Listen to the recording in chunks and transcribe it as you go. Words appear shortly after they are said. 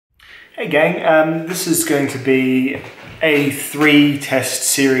Hey gang, this is going to be a 3-test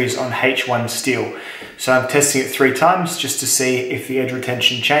series on H1 steel. So I'm testing it 3 times just to see if the edge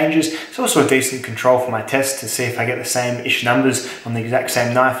retention changes. It's also a decent control for my test to see if I get the same-ish numbers on the exact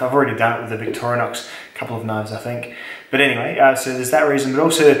same knife. I've already done it with the Victorinox, a couple of knives I think. But anyway, so there's that reason, but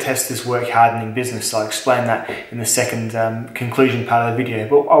also to test this work hardening business. So I'll explain that in the second conclusion part of the video.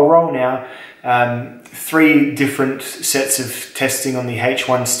 But I'll roll now 3 different sets of testing on the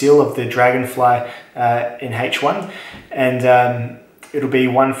H1 steel of the Dragonfly in H1, and it'll be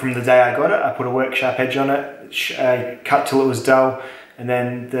one from the day I got it. I put a work sharp edge on it, cut till it was dull, and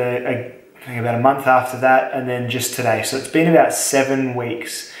then I think about a month after that, and then just today. So it's been about 7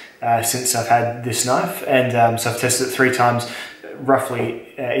 weeks since I've had this knife, and so I've tested it 3 times, roughly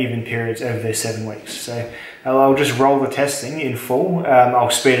even periods over those 7 weeks. So I'll just roll the testing in full. I'll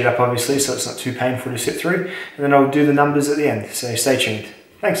speed it up obviously so it's not too painful to sit through, and then I'll do the numbers at the end, so stay tuned.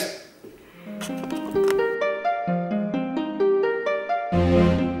 Thanks.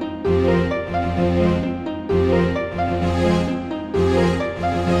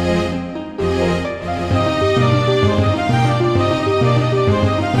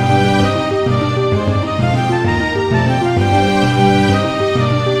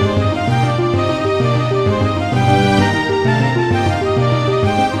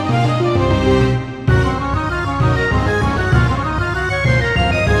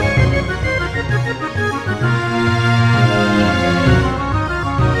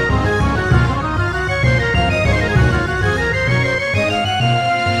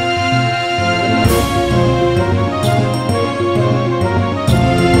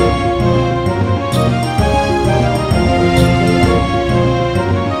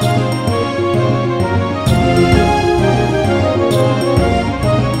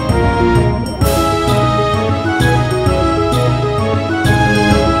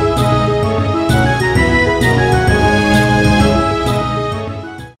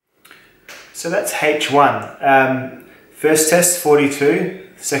 So that's H1. First test 42,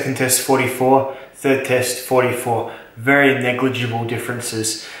 second test 44, third test 44. Very negligible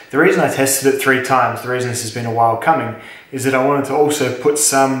differences. The reason I tested it 3 times, the reason this has been a while coming, is that I wanted to also put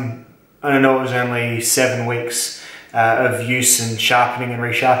some, I don't know, it was only 7 weeks of use and sharpening and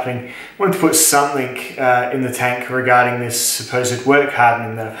resharpening. I wanted to put something in the tank regarding this supposed work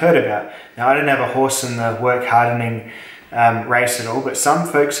hardening that I've heard about. Now I don't have a horse in the work hardening race at all, but some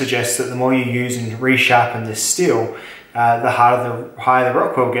folks suggest that the more you use and resharpen this steel, the higher the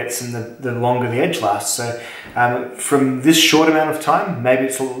Rockwell gets and the longer the edge lasts. So from this short amount of time, maybe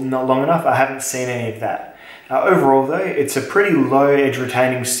it's not long enough, I haven't seen any of that. Overall though, it's a pretty low edge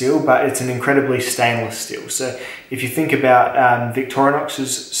retaining steel, but it's an incredibly stainless steel. So if you think about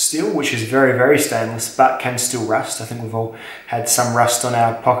Victorinox's steel, which is very, very stainless, but can still rust. I think we've all had some rust on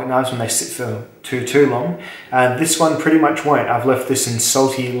our pocket knives when they sit for too long. This one pretty much won't. I've left this in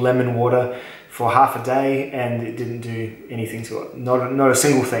salty lemon water for half a day and it didn't do anything to it. Not a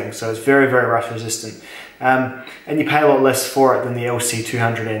single thing. So it's very, very rust resistant. And you pay a lot less for it than the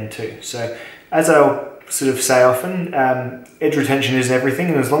LC200N2. So as I'll sort of say often, edge retention is everything,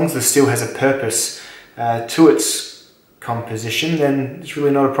 and as long as the steel has a purpose to its composition, then it's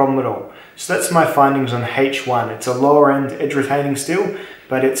really not a problem at all. So that's my findings on H1. It's a lower end edge retaining steel,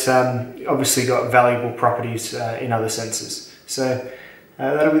 but it's obviously got valuable properties in other senses. So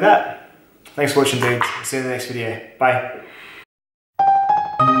that'll be that. Thanks for watching, dudes. See you in the next video. Bye.